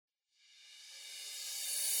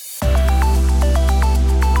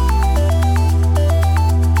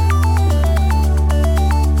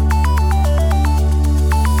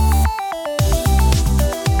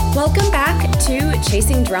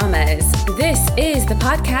Dramas. This is the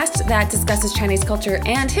podcast that discusses Chinese culture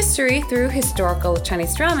and history through historical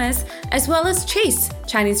Chinese dramas, as well as chase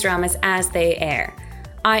Chinese dramas as they air.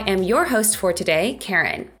 I am your host for today,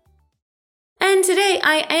 Karen. And today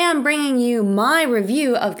I am bringing you my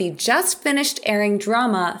review of the just finished airing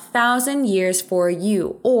drama 1,000 Years for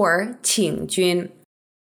You, or 请君.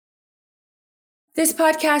 This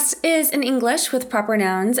podcast is in English with proper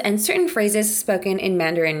nouns and certain phrases spoken in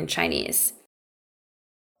Mandarin Chinese.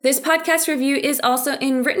 This podcast review is also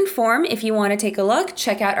in written form. If you want to take a look,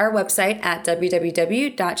 check out our website at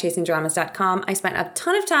www.chasingdramas.com. I spent a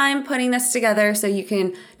ton of time putting this together so you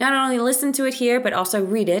can not only listen to it here, but also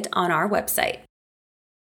read it on our website.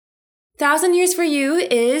 1,000 Years for You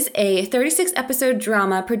is a 36-episode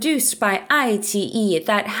drama produced by iQIYI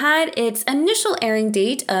that had its initial airing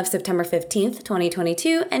date of September 15th,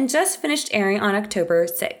 2022, and just finished airing on October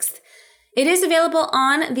 6th. It is available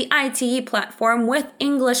on the iQIYI platform with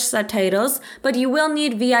English subtitles, but you will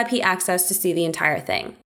need VIP access to see the entire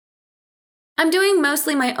thing. I'm doing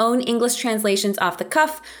mostly my own English translations off the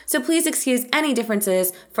cuff, so please excuse any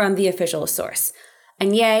differences from the official source.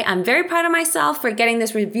 And yay, I'm very proud of myself for getting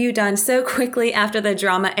this review done so quickly after the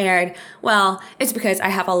drama aired. Well, it's because I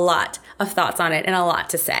have a lot of thoughts on it and a lot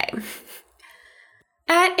to say.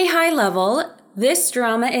 At a high level, this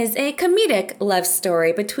drama is a comedic love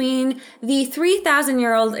story between the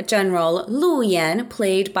 3,000-year-old general Lu Yan,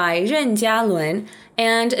 played by Ren Jialun,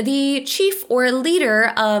 and the chief or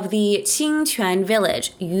leader of the Qingquan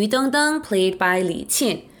village, Yu Dengdeng, played by Li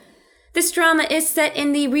Qin. This drama is set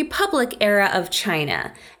in the Republic era of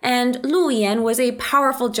China, and Lu Yan was a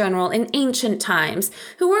powerful general in ancient times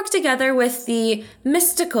who worked together with the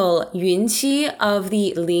mystical Yunqi of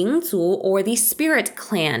the Lingzu, or the Spirit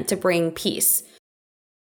Clan, to bring peace.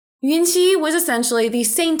 Yunqi was essentially the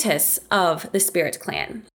saintess of the Spirit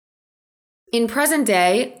Clan. In present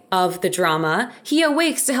day of the drama, he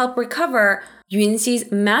awakes to help recover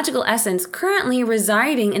Yunqi's magical essence currently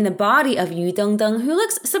residing in the body of Yu Dengdeng, who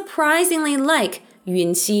looks surprisingly like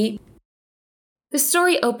Yunqi. The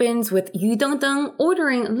story opens with Yu Dengdeng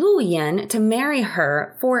ordering Lu Yan to marry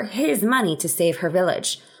her for his money to save her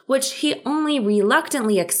village, which he only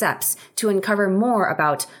reluctantly accepts to uncover more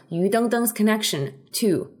about Yu Dengdeng's connection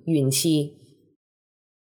to Yunqi.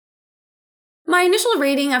 My initial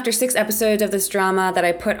rating after 6 episodes of this drama that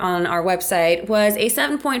I put on our website was a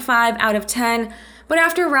 7.5 out of 10, but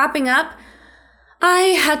after wrapping up,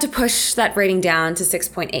 I had to push that rating down to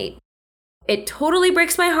 6.8. It totally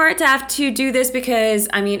breaks my heart to have to do this because,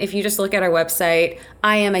 if you just look at our website,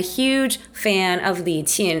 I am a huge fan of Li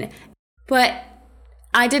Qin, but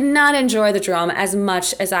I did not enjoy the drama as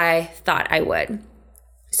much as I thought I would.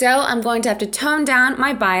 So I'm going to have to tone down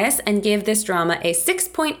my bias and give this drama a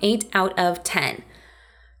 6.8 out of 10.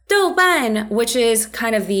 Douban, which is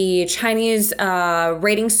kind of the Chinese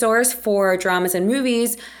rating source for dramas and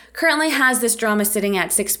movies, currently has this drama sitting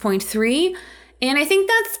at 6.3, and I think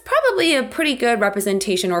that's probably a pretty good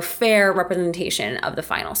representation or fair representation of the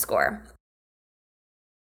final score.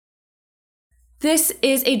 This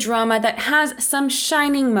is a drama that has some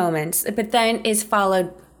shining moments, but then is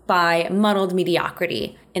followed by muddled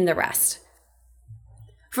mediocrity in the rest.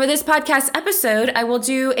 For this podcast episode, I will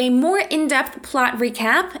do a more in-depth plot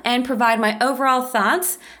recap and provide my overall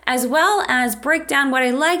thoughts, as well as break down what I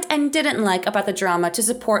liked and didn't like about the drama to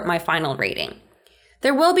support my final rating.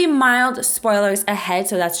 There will be mild spoilers ahead,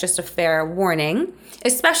 so that's just a fair warning,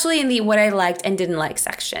 especially in the what I liked and didn't like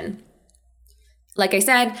section. Like I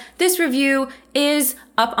said, this review is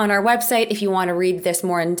up on our website if you want to read this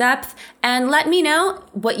more in depth, and let me know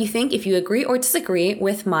what you think if you agree or disagree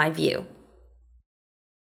with my view.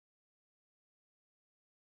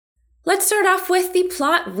 Let's start off with the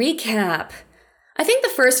plot recap. I think the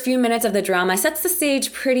first few minutes of the drama sets the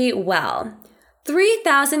stage pretty well.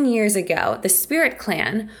 3,000 years ago, the Spirit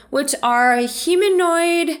Clan, which are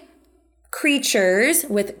humanoid creatures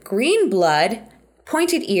with green blood,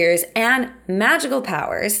 pointed ears, and magical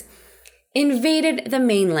powers, invaded the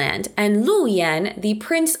mainland, and Lu Yan, the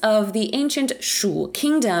prince of the ancient Shu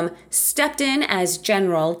kingdom, stepped in as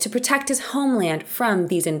general to protect his homeland from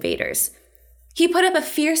these invaders. He put up a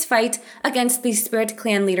fierce fight against the Spirit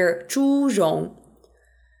Clan leader Zhu Rong.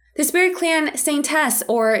 The Spirit Clan saintess,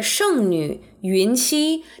 or Shengnu,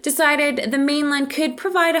 Yunqi, decided the mainland could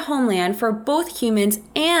provide a homeland for both humans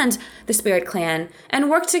and the Spirit Clan, and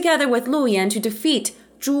worked together with Lu Yan to defeat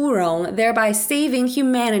Zhu Rong, thereby saving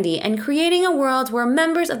humanity and creating a world where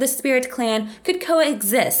members of the Spirit Clan could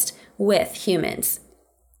coexist with humans.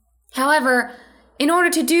 However, in order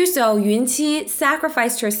to do so, Yunqi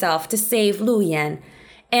sacrificed herself to save Lu Yan,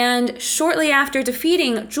 and shortly after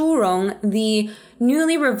defeating Zhu Rong, the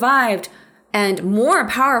newly revived and more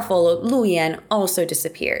powerful Lu Yan also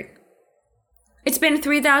disappeared. It's been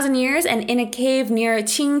 3,000 years, and in a cave near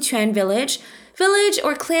Qingquan village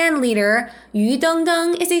or clan leader Yu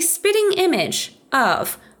Dengdeng is a spitting image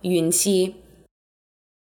of Yunqi.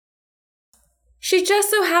 She just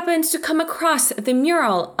so happens to come across the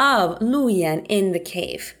mural of Lu Yan in the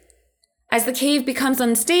cave. As the cave becomes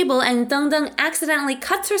unstable and Dengdeng accidentally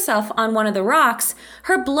cuts herself on one of the rocks,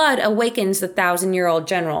 her blood awakens the 1,000-year-old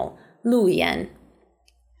general, Lu Yan.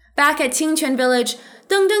 Back at Qingquan village,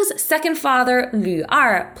 Dengdeng's second father, Lu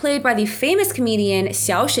Er, played by the famous comedian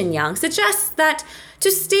Xiao Shenyang, suggests that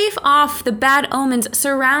to stave off the bad omens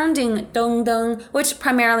surrounding Dengdeng, which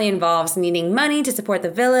primarily involves needing money to support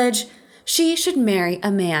the village, she should marry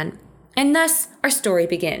a man. And thus, our story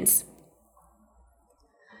begins.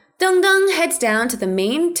 Dengdeng heads down to the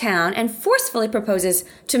main town and forcefully proposes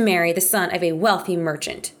to marry the son of a wealthy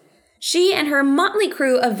merchant. She and her motley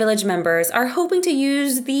crew of village members are hoping to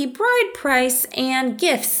use the bride price and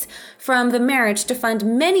gifts from the marriage to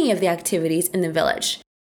fund many of the activities in the village.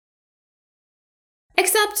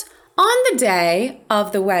 Except on the day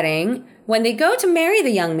of the wedding, when they go to marry the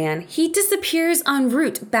young man, he disappears en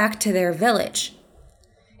route back to their village.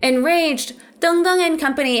 Enraged, Dengdeng and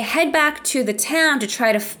company head back to the town to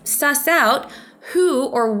try to suss out who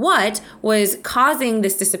or what was causing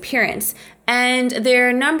this disappearance. And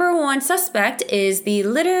their number one suspect is the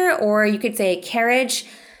litter, or you could say carriage.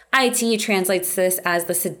 IT translates this as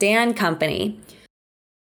the sedan company.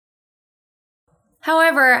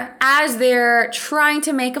 However, as they're trying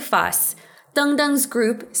to make a fuss, Dengdeng's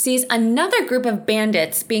group sees another group of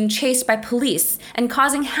bandits being chased by police and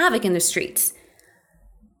causing havoc in the streets.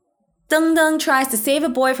 Dengdeng tries to save a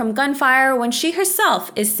boy from gunfire when she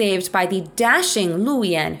herself is saved by the dashing Lu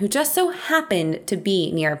Yan, who just so happened to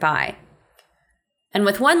be nearby. And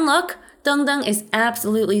with one look, Dengdeng is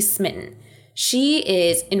absolutely smitten. She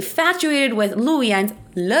is infatuated with Lu Yan's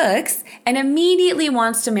looks and immediately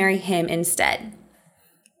wants to marry him instead.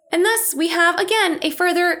 And thus, we have, again, a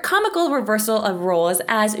further comical reversal of roles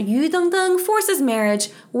as Yu Dengdeng forces marriage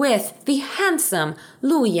with the handsome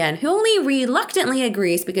Lu Yan, who only reluctantly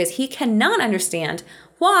agrees because he cannot understand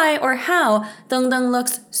why or how Dengdeng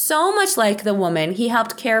looks so much like the woman he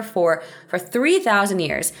helped care for 3,000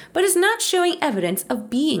 years, but is not showing evidence of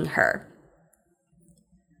being her.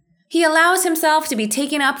 He allows himself to be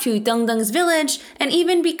taken up to Dengdeng's village and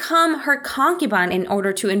even become her concubine in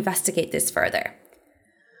order to investigate this further.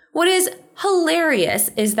 What is hilarious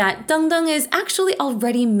is that Dengdeng is actually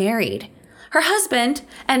already married. Her husband,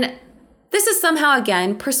 and this is somehow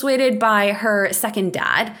again persuaded by her second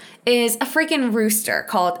dad, is a freaking rooster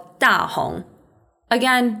called Da Hong.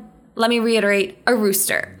 Again, let me reiterate, a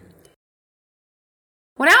rooster.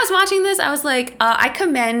 When I was watching this, I was like, I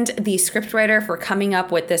commend the scriptwriter for coming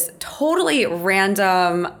up with this totally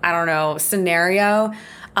random, scenario.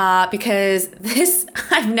 Because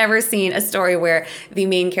I've never seen a story where the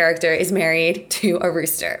main character is married to a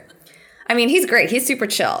rooster. I mean, he's great. He's super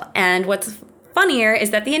chill. And what's funnier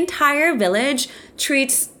is that the entire village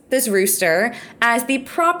treats this rooster as the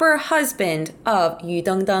proper husband of Yu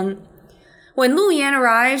Dengdeng. When Lu Yan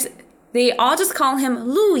arrives, they all just call him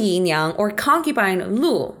Lu Yinyang, or concubine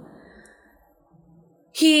Lu.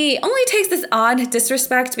 He only takes this odd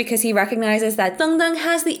disrespect because he recognizes that Dengdeng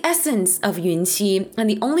has the essence of Yunqi, and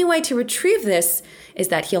the only way to retrieve this is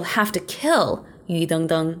that he'll have to kill Yu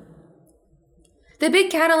Dengdeng. The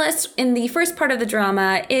big catalyst in the first part of the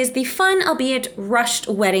drama is the fun, albeit rushed,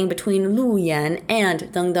 wedding between Lu Yan and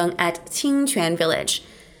Dengdeng at Qingquan village.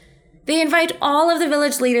 They invite all of the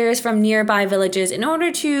village leaders from nearby villages in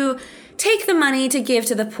order to take the money to give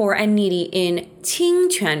to the poor and needy in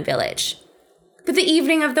Qingquan village. But the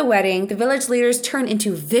evening of the wedding, the village leaders turn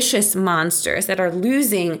into vicious monsters that are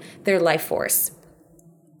losing their life force.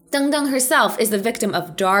 Dengdeng herself is the victim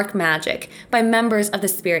of dark magic by members of the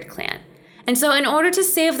Spirit Clan. And so in order to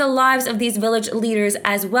save the lives of these village leaders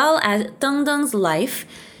as well as Dengdeng's life,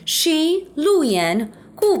 she, Lu Yan,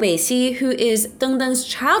 Gu Beixi, who is Dengdeng's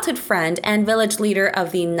childhood friend and village leader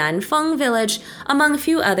of the Nanfeng village, among a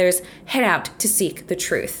few others, head out to seek the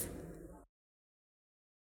truth.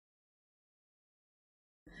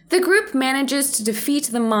 The group manages to defeat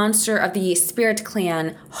the monster of the Spirit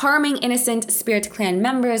Clan, harming innocent Spirit Clan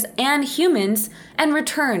members and humans, and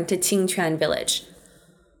return to Qingquan village.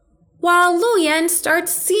 While Lu Yan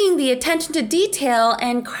starts seeing the attention to detail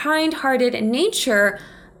and kind-hearted nature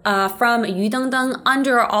from Yu Dengdeng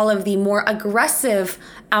under all of the more aggressive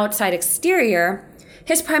outside exterior,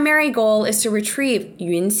 his primary goal is to retrieve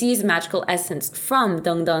Yunxi's magical essence from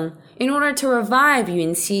Dengdeng in order to revive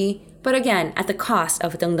Yunxi, but again, at the cost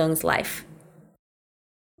of Dengdeng's life.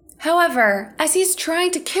 However, as he's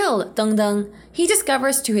trying to kill Deng Deng, he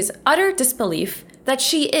discovers to his utter disbelief that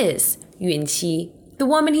she is Yunqi, the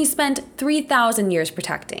woman he spent 3,000 years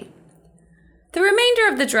protecting. The remainder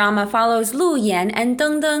of the drama follows Lu Yan and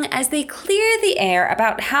Deng Deng as they clear the air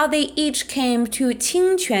about how they each came to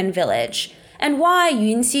Qingquan village and why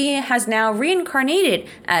Yunqi has now reincarnated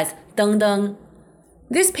as Deng Deng.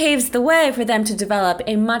 This paves the way for them to develop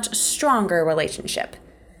a much stronger relationship.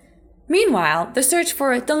 Meanwhile, the search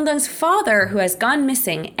for Deng Deng's father who has gone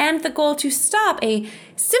missing and the goal to stop a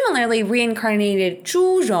similarly reincarnated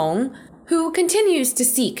Zhu Rong who continues to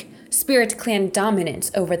seek Spirit Clan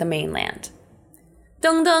dominance over the mainland.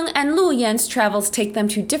 Deng Deng and Lu Yan's travels take them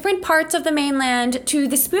to different parts of the mainland, to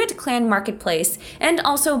the Spirit Clan marketplace, and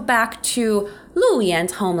also back to Lu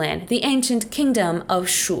Yan's homeland, the ancient kingdom of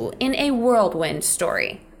Shu, in a whirlwind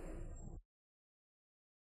story.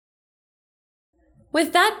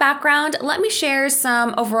 With that background, let me share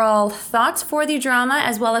some overall thoughts for the drama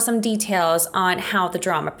as well as some details on how the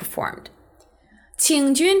drama performed.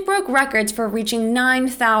 Qingjun broke records for reaching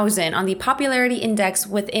 9,000 on the popularity index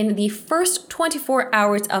within the first 24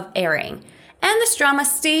 hours of airing, and this drama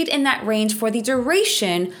stayed in that range for the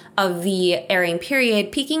duration of the airing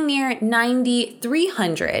period, peaking near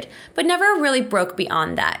 9,300, but never really broke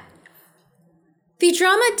beyond that. The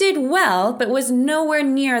drama did well, but was nowhere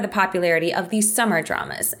near the popularity of the summer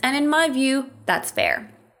dramas, and in my view, that's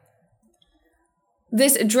fair.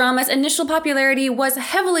 This drama's initial popularity was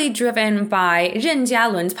heavily driven by Ren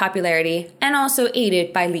Jialun's popularity and also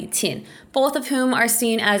aided by Li Qin, both of whom are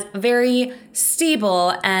seen as very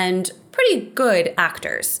stable and pretty good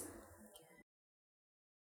actors.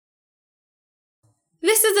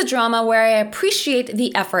 This is a drama where I appreciate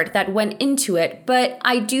the effort that went into it, but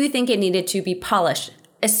I do think it needed to be polished,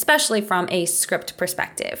 especially from a script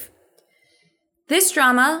perspective. This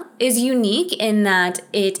drama is unique in that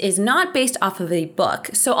it is not based off of a book,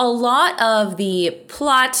 so a lot of the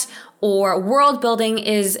plot or world building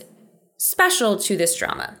is special to this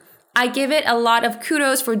drama. I give it a lot of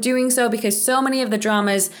kudos for doing so because so many of the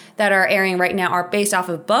dramas that are airing right now are based off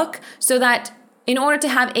of book, so that in order to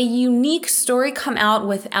have a unique story come out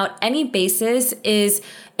without any basis is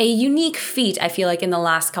a unique feat, I feel like, in the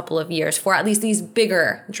last couple of years for at least these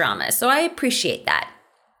bigger dramas. So I appreciate that.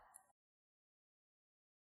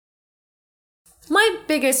 My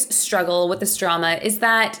biggest struggle with this drama is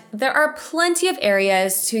that there are plenty of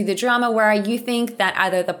areas to the drama where you think that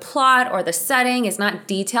either the plot or the setting is not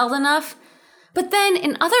detailed enough. But then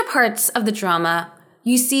in other parts of the drama,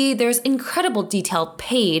 you see there's incredible detail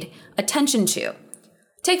paid attention to.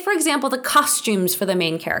 Take, for example, the costumes for the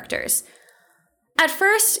main characters. At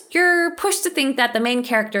first, you're pushed to think that the main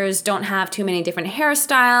characters don't have too many different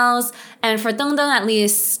hairstyles, and for Deng Deng at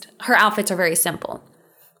least, her outfits are very simple.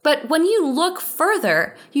 But when you look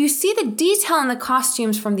further, you see the detail in the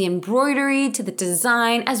costumes from the embroidery to the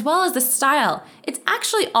design, as well as the style. It's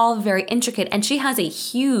actually all very intricate, and she has a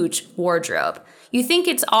huge wardrobe. You think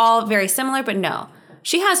it's all very similar, but no.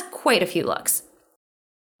 She has quite a few looks.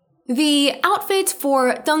 The outfits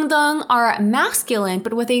for Deng Deng are masculine,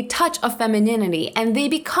 but with a touch of femininity, and they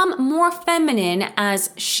become more feminine as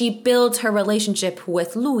she builds her relationship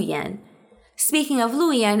with Lu Yan. Speaking of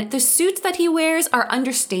Lu Yan, the suits that he wears are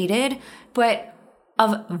understated, but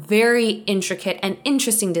of very intricate and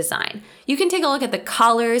interesting design. You can take a look at the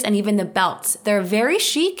collars and even the belts. They're very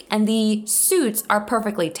chic, and the suits are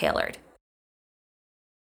perfectly tailored.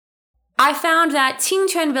 I found that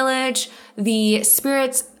Qingquan Village, the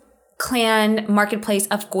Spirit Clan marketplace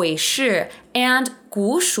of Guishi, and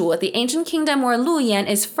Gushu, the ancient kingdom where Lu Yan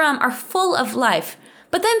is from, are full of life.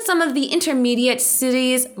 But then some of the intermediate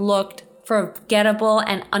cities looked forgettable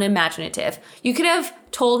and unimaginative. You could have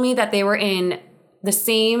told me that they were in the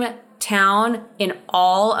same town in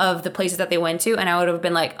all of the places that they went to, and I would have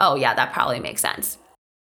been like, oh yeah, that probably makes sense.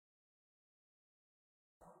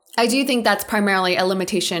 I do think that's primarily a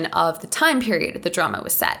limitation of the time period the drama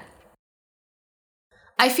was set.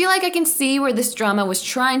 I feel like I can see where this drama was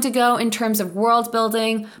trying to go in terms of world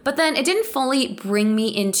building, but then it didn't fully bring me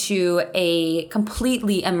into a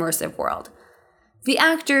completely immersive world. The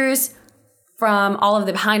actors, from all of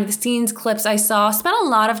the behind the scenes clips I saw, spent a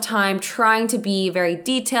lot of time trying to be very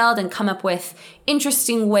detailed and come up with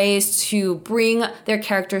interesting ways to bring their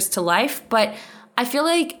characters to life, but I feel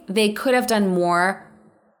like they could have done more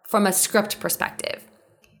from a script perspective.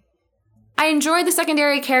 I enjoyed the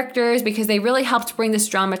secondary characters because they really helped bring this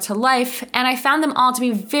drama to life, and I found them all to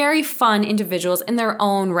be very fun individuals in their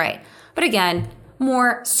own right. But again,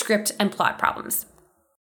 more script and plot problems.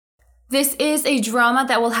 This is a drama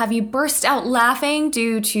that will have you burst out laughing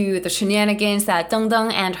due to the shenanigans that Deng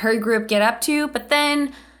Deng and her group get up to, but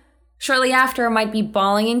then shortly after might be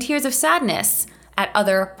bawling in tears of sadness at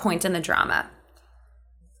other points in the drama.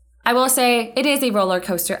 I will say it is a roller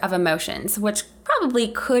coaster of emotions, which probably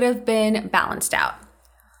could have been balanced out.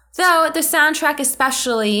 Though the soundtrack,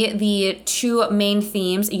 especially the two main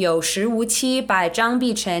themes, 有时无期 by Zhang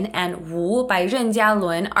Bichen and Wu by Ren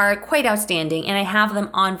Jialun, are quite outstanding, and I have them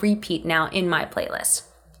on repeat now in my playlist.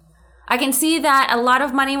 I can see that a lot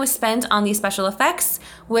of money was spent on these special effects,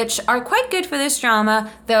 which are quite good for this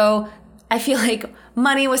drama, though I feel like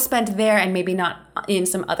money was spent there and maybe not in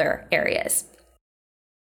some other areas.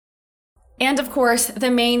 And of course,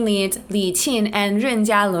 the main leads, Li Qin and Ren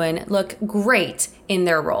Jialun, look great in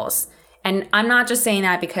their roles. And I'm not just saying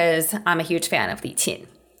that because I'm a huge fan of Li Qin.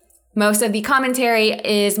 Most of the commentary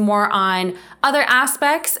is more on other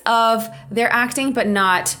aspects of their acting, but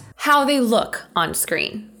not how they look on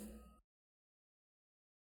screen.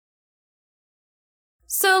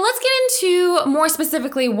 So let's get into more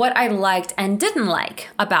specifically what I liked and didn't like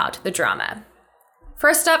about the drama.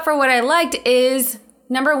 First up, for what I liked is,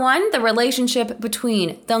 number one, the relationship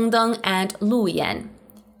between Deng Deng and Lu Yan.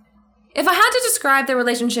 If I had to describe the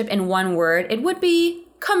relationship in one word, it would be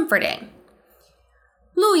comforting.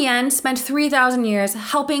 Lu Yan spent 3,000 years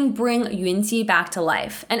helping bring Yunxi back to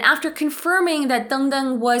life, and after confirming that Deng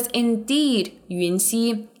Deng was indeed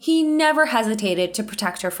Yunxi, he never hesitated to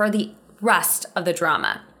protect her for the rest of the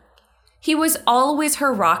drama. He was always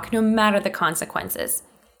her rock no matter the consequences.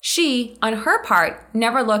 She, on her part,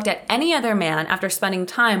 never looked at any other man after spending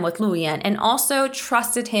time with Lu Yan and also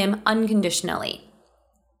trusted him unconditionally.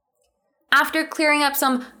 After clearing up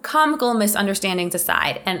some comical misunderstandings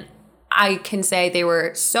aside, and I can say they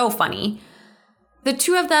were so funny, the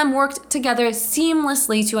two of them worked together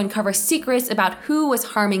seamlessly to uncover secrets about who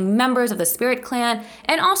was harming members of the Spirit Clan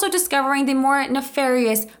and also discovering the more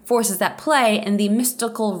nefarious forces at play in the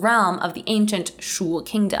mystical realm of the ancient Shu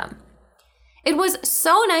Kingdom. It was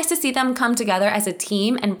so nice to see them come together as a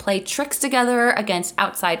team and play tricks together against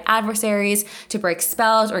outside adversaries to break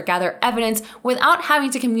spells or gather evidence without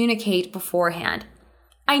having to communicate beforehand.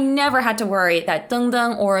 I never had to worry that Deng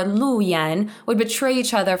Deng or Lu Yan would betray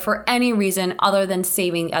each other for any reason other than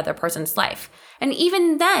saving the other person's life. And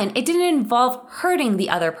even then, it didn't involve hurting the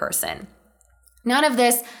other person. None of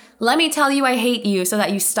this, let me tell you I hate you so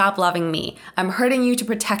that you stop loving me. I'm hurting you to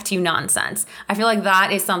protect you nonsense. I feel like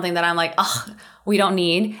that is something that I'm like, ugh, we don't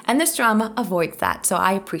need. And this drama avoids that, so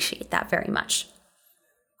I appreciate that very much.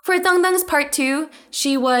 For Deng Deng's part 2,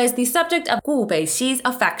 she was the subject of Gu Beixi's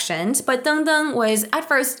affections, but Deng Deng was at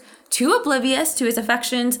first too oblivious to his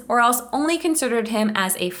affections or else only considered him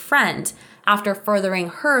as a friend after furthering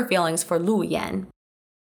her feelings for Lu Yan.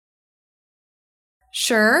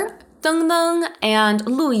 Sure, Deng Deng and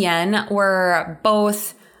Lu Yan were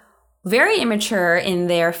both very immature in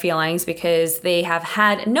their feelings because they have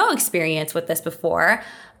had no experience with this before.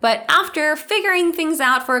 But after figuring things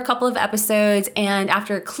out for a couple of episodes and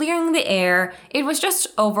after clearing the air, it was just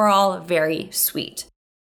overall very sweet.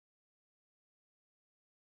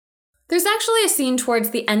 There's actually a scene towards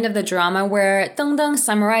the end of the drama where Deng Deng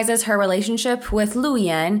summarizes her relationship with Lu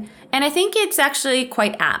Yan, and I think it's actually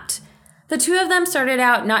quite apt. The two of them started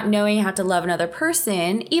out not knowing how to love another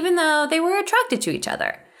person, even though they were attracted to each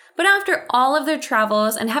other. But after all of their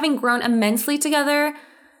travels and having grown immensely together,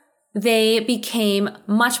 they became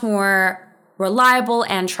much more reliable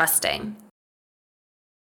and trusting.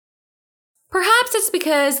 Perhaps it's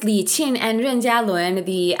because Li Qin and Ren Jialun,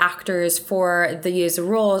 the actors for these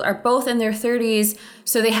roles, are both in their 30s,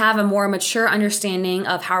 so they have a more mature understanding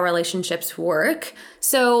of how relationships work.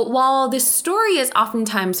 So while this story is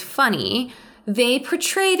oftentimes funny, they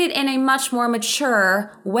portrayed it in a much more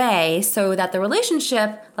mature way so that the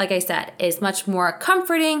relationship, like I said, is much more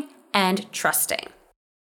comforting and trusting.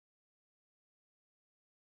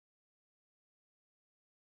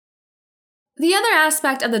 The other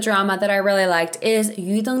aspect of the drama that I really liked is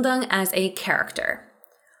Yu Dengdeng as a character.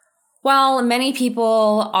 While many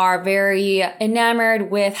people are very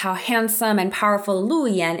enamored with how handsome and powerful Lu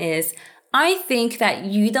Yan is, I think that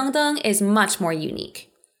Yu Dengdeng is much more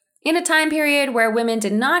unique. In a time period where women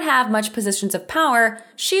did not have much positions of power,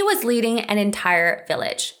 she was leading an entire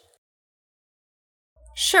village.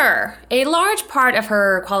 Sure, a large part of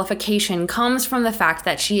her qualification comes from the fact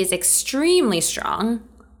that she is extremely strong.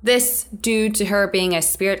 This due to her being a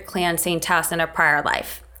Spirit Clan Saintess in a prior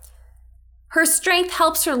life. Her strength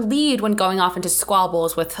helps her lead when going off into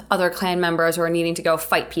squabbles with other clan members or needing to go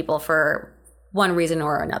fight people for one reason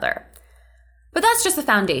or another. But that's just the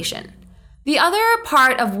foundation. The other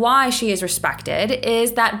part of why she is respected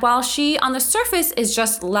is that while she on the surface is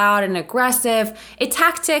just loud and aggressive, a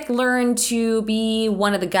tactic learned to be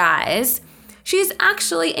one of the guys, she's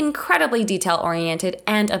actually incredibly detail-oriented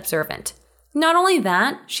and observant. Not only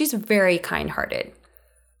that, she's very kind-hearted.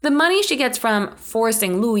 The money she gets from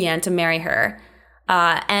forcing Lu Yan to marry her,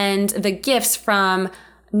 and the gifts from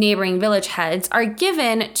neighboring village heads are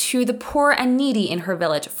given to the poor and needy in her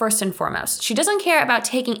village first and foremost. She doesn't care about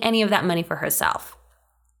taking any of that money for herself.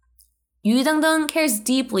 Yu Dengdeng cares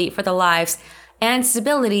deeply for the lives and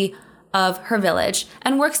stability of her village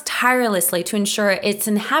and works tirelessly to ensure its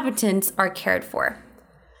inhabitants are cared for.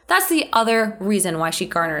 That's the other reason why she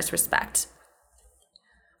garners respect.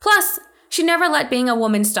 Plus, she never let being a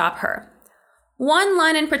woman stop her. One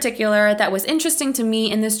line in particular that was interesting to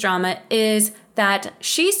me in this drama is that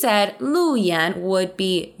she said Lu Yan would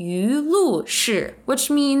be Yu Lu Shi, which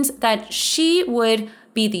means that she would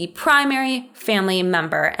be the primary family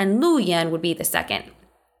member and Lu Yan would be the second.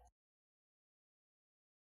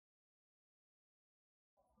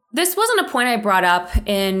 This wasn't a point I brought up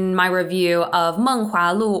in my review of Meng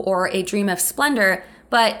Hua Lu or A Dream of Splendor,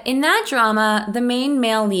 but in that drama, the main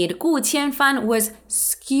male lead, Gu Qianfan, was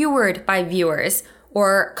skewered by viewers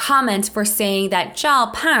or comments for saying that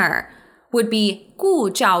Zhao Pan would be Gu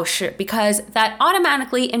Zhao Shi because that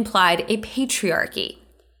automatically implied a patriarchy.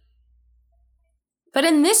 But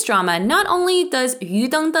in this drama, not only does Yu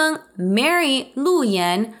Dengdeng marry Lu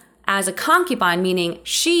Yan as a concubine, meaning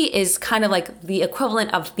she is kind of like the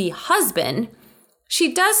equivalent of the husband,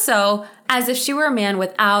 she does so as if she were a man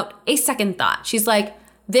without a second thought. She's like,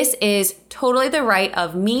 this is totally the right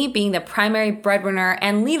of me being the primary breadwinner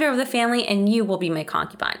and leader of the family, and you will be my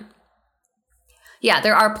concubine. Yeah,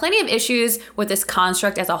 there are plenty of issues with this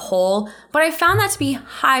construct as a whole, but I found that to be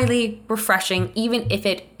highly refreshing, even if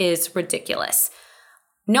it is ridiculous.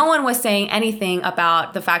 No one was saying anything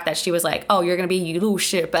about the fact that she was like, oh, you're going to be Yu Lu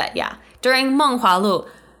Shi, but yeah. During Meng Hua Lu,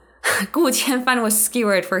 Gu Qianfan was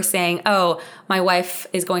skewered for saying, oh, my wife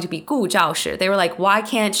is going to be Gu Zhao Shi. They were like, why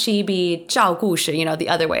can't she be Zhao Gu Shi, the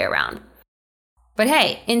other way around? But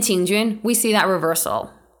hey, in Qingjun, we see that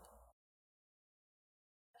reversal.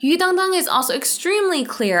 Yu Dengdeng is also extremely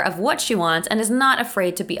clear of what she wants and is not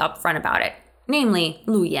afraid to be upfront about it, namely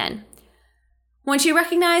Lu Yan. When she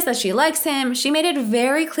recognized that she likes him, she made it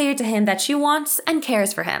very clear to him that she wants and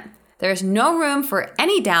cares for him. There is no room for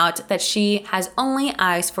any doubt that she has only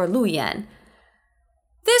eyes for Lu Yan.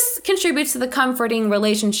 This contributes to the comforting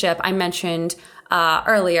relationship I mentioned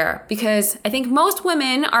earlier, because I think most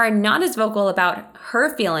women are not as vocal about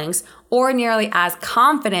her feelings or nearly as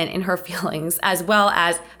confident in her feelings, as well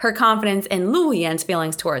as her confidence in Lu Yan's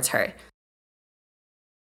feelings towards her.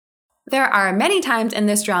 There are many times in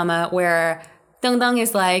this drama where Dengdeng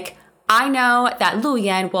is like, I know that Lu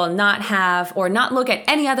Yan will not have or not look at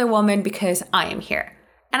any other woman because I am here.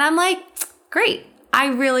 And I'm like, great. I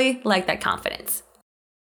really like that confidence.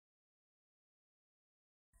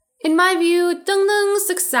 In my view, Dengdeng's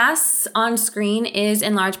success on screen is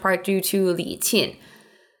in large part due to Li Qin.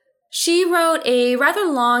 She wrote a rather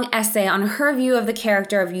long essay on her view of the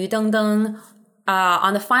character of Yu Dengdeng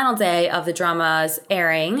on the final day of the drama's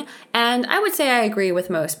airing, and I would say I agree with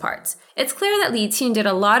most parts. It's clear that Li Qin did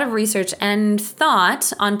a lot of research and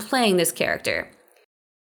thought on playing this character.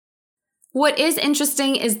 What is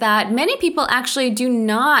interesting is that many people actually do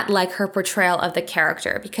not like her portrayal of the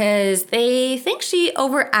character because they think she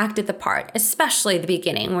overacted the part, especially the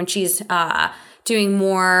beginning when she's doing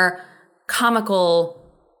more comical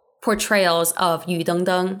portrayals of Yu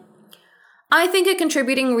Dengdeng. I think a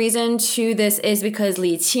contributing reason to this is because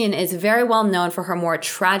Li Qin is very well known for her more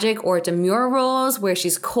tragic or demure roles where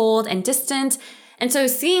she's cold and distant. And so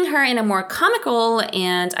seeing her in a more comical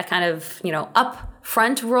and a kind of,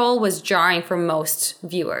 upfront role was jarring for most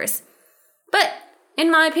viewers. But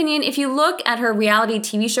in my opinion, if you look at her reality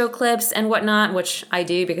TV show clips and whatnot, which I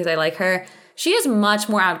do because I like her, she is much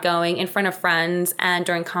more outgoing in front of friends and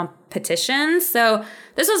during competitions. So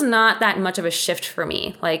this was not that much of a shift for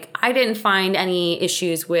me. I didn't find any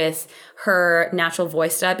issues with her natural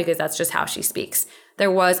voice dub because that's just how she speaks.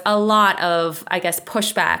 There was a lot of,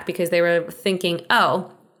 pushback because they were thinking,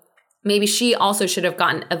 oh, maybe she also should have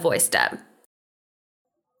gotten a voice dub.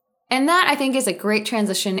 And that, I think, is a great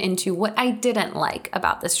transition into what I didn't like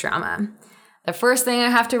about this drama. The first thing I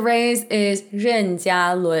have to raise is Ren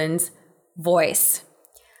Jialun's voice.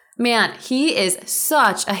 Man, he is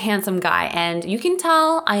such a handsome guy, and you can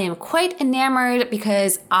tell I am quite enamored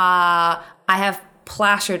because I have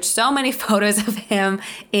plastered so many photos of him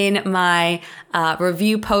in my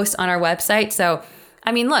review post on our website. So,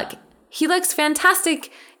 look, he looks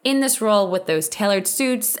fantastic in this role with those tailored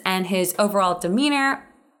suits and his overall demeanor,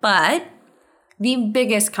 but the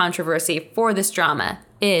biggest controversy for this drama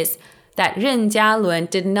is that Ren Jialun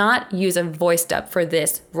did not use a voice dub for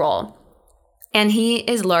this role. and he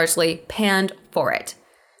is largely panned for it.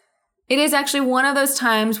 It is actually one of those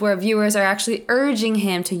times where viewers are actually urging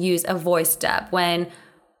him to use a voice dub, when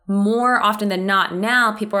more often than not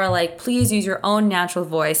now, people are like, please use your own natural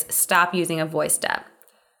voice, stop using a voice dub.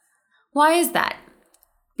 Why is that?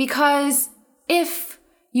 Because if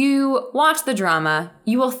you watch the drama,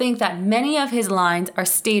 you will think that many of his lines are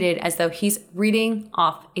stated as though he's reading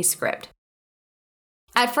off a script.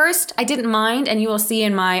 At first, I didn't mind, and you will see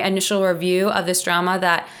in my initial review of this drama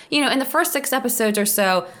that, in the first 6 episodes or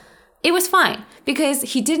so, it was fine because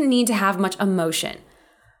he didn't need to have much emotion.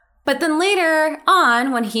 But then later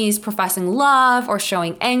on, when he's professing love or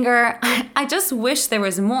showing anger, I just wish there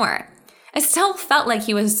was more. It still felt like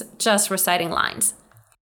he was just reciting lines.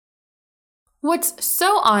 What's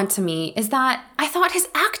so odd to me is that I thought his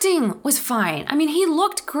acting was fine. I mean, he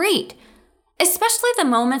looked great. Especially the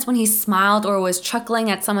moments when he smiled or was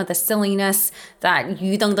chuckling at some of the silliness that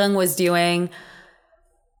Yu Dengdeng was doing.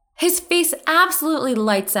 His face absolutely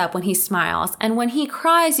lights up when he smiles, and when he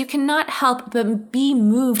cries, you cannot help but be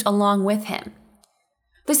moved along with him.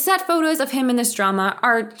 The set photos of him in this drama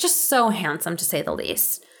are just so handsome, to say the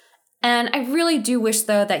least. And I really do wish,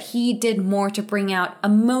 though, that he did more to bring out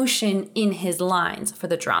emotion in his lines for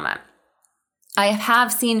the drama. I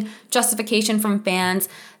have seen justification from fans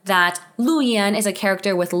that Lu Yan is a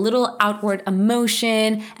character with little outward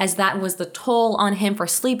emotion, as that was the toll on him for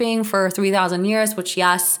sleeping for 3,000 years, which,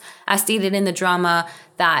 yes, as stated in the drama,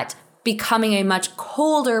 that becoming a much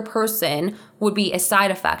colder person would be a side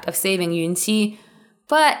effect of saving Yunqi.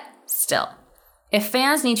 But still, if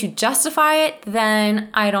fans need to justify it, then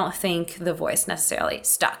I don't think the voice necessarily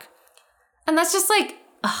stuck. And that's just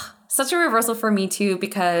such a reversal for me too,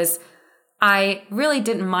 because I really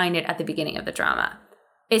didn't mind it at the beginning of the drama.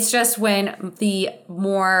 It's just when the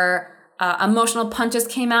more emotional punches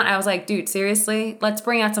came out, I was like, dude, seriously? Let's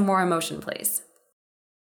bring out some more emotion, please.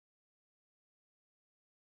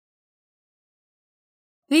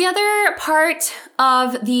 The other part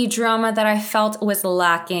of the drama that I felt was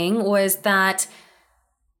lacking was that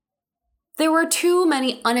there were too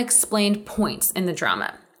many unexplained points in the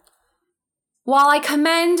drama. While I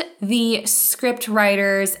commend the script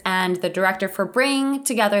writers and the director for bringing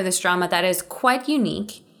together this drama that is quite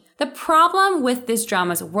unique, the problem with this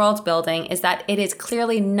drama's world building is that it is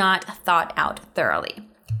clearly not thought out thoroughly.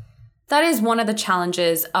 That is one of the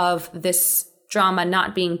challenges of this drama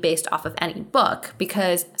not being based off of any book,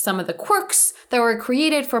 because some of the quirks that were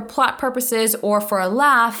created for plot purposes or for a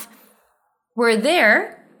laugh were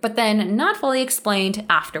there, but then not fully explained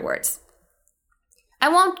afterwards. I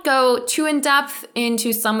won't go too in-depth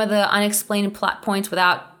into some of the unexplained plot points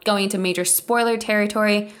without going into major spoiler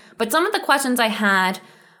territory, but some of the questions I had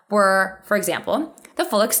were, for example, the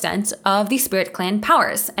full extent of the Spirit Clan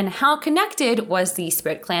powers, and how connected was the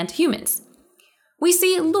Spirit Clan to humans. We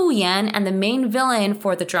see Lu Yan and the main villain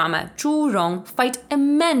for the drama, Zhu Rong, fight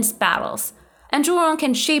immense battles, and Zhu Rong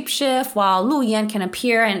can shapeshift while Lu Yan can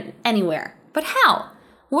appear anywhere. But how?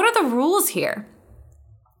 What are the rules here?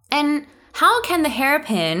 And how can the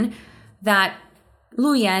hairpin that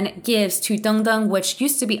Lu Yan gives to Dengdeng, which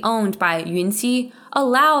used to be owned by Yunqi,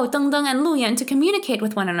 allow Dengdeng and Lu Yan to communicate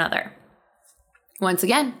with one another? Once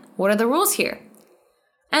again, what are the rules here?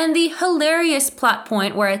 And the hilarious plot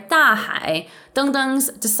point where Da Hai, Dengdeng's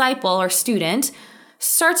disciple or student,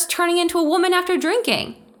 starts turning into a woman after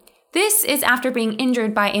drinking. This is after being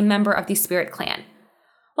injured by a member of the Spirit Clan.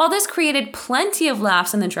 While this created plenty of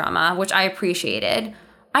laughs in the drama, which I appreciated,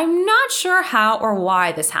 I'm not sure how or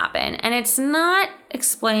why this happened, and it's not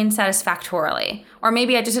explained satisfactorily. Or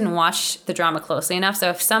maybe I just didn't watch the drama closely enough, so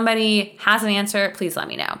if somebody has an answer, please let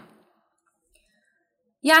me know.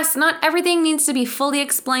 Yes, not everything needs to be fully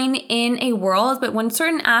explained in a world, but when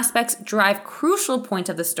certain aspects drive crucial points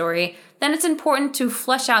of the story, then it's important to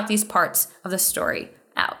flesh out these parts of the story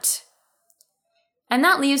out. And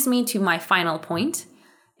that leaves me to my final point,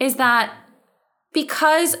 is that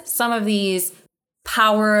because some of these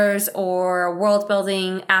powers or world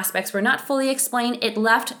building aspects were not fully explained, it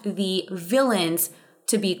left the villains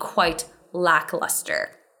to be quite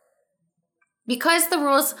lackluster. Because the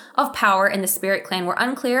rules of power in the Spirit Clan were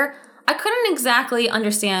unclear, I couldn't exactly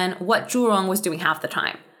understand what Zhu Rong was doing half the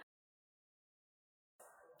time.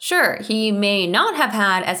 Sure, he may not have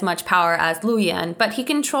had as much power as Lu Yan, but he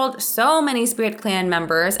controlled so many Spirit Clan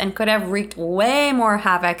members and could have wreaked way more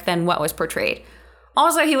havoc than what was portrayed.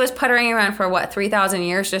 Also, he was puttering around for 3,000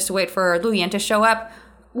 years just to wait for Lu Yan to show up?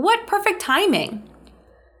 What perfect timing!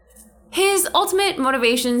 His ultimate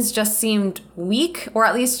motivations just seemed weak, or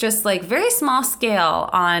at least just very small scale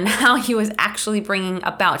on how he was actually bringing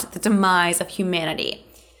about the demise of humanity.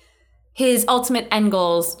 his ultimate end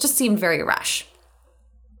goals just seemed very rash.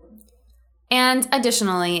 And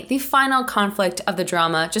additionally, the final conflict of the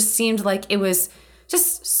drama just seemed like it was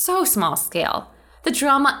just so small scale. The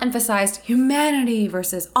drama emphasized humanity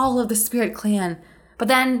versus all of the Spirit Clan, but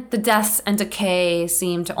then the deaths and decay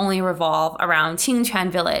seemed to only revolve around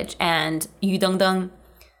Qingquan Village and Yu Dengdeng.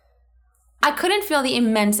 I couldn't feel the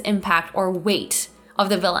immense impact or weight of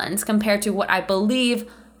the villains compared to what I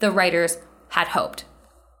believe the writers had hoped.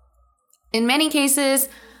 In many cases,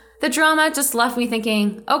 the drama just left me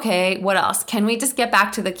thinking, okay, what else? Can we just get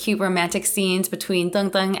back to the cute romantic scenes between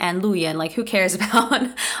Deng Deng and Lu Yan? Like, who cares about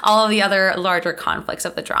all of the other larger conflicts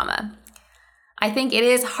of the drama? I think it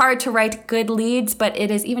is hard to write good leads, but it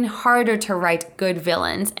is even harder to write good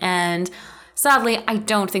villains. And sadly, I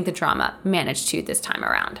don't think the drama managed to this time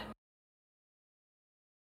around.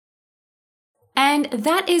 And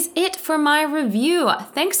that is it for my review.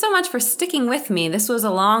 Thanks so much for sticking with me. This was a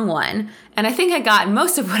long one, and I think I got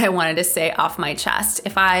most of what I wanted to say off my chest.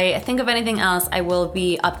 If I think of anything else, I will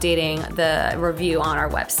be updating the review on our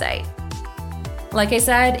website. Like I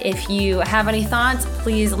said, if you have any thoughts,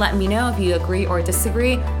 please let me know if you agree or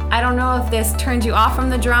disagree. I don't know if this turned you off from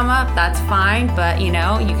the drama. That's fine, but you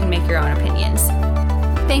can make your own opinions.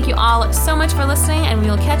 Thank you all so much for listening, and we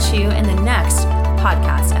will catch you in the next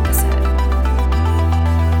podcast episode.